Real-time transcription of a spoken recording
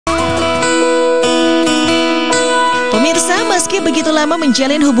Setelah begitu lama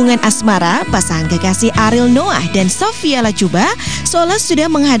menjalin hubungan asmara, pasangan kekasih Ariel Noah dan SOPHIA LATJUBA seolah sudah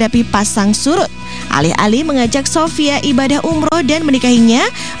menghadapi pasang surut. Alih-alih mengajak SOPHIA ibadah umroh dan menikahinya,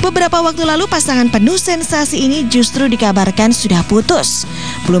 beberapa waktu lalu pasangan penuh sensasi ini justru dikabarkan sudah putus.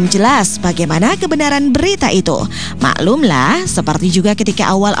 Belum jelas bagaimana kebenaran berita itu. Maklumlah, seperti juga ketika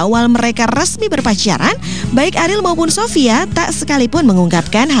awal-awal mereka resmi berpacaran, baik Ariel maupun SOPHIA tak sekalipun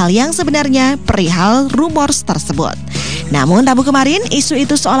mengungkapkan hal yang sebenarnya perihal rumor tersebut. Namun Rabu kemarin isu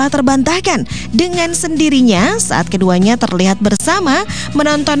itu seolah terbantahkan dengan sendirinya saat keduanya terlihat bersama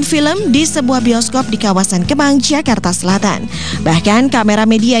menonton film di sebuah bioskop di kawasan Kemang, Jakarta Selatan. Bahkan kamera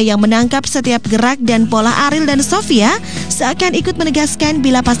media yang menangkap setiap gerak dan pola Ariel dan SOPHIA seakan ikut menegaskan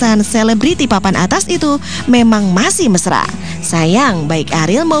bila pasangan selebriti papan atas itu memang masih mesra. Sayang, baik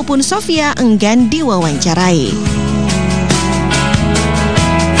Ariel maupun SOPHIA enggan diwawancarai.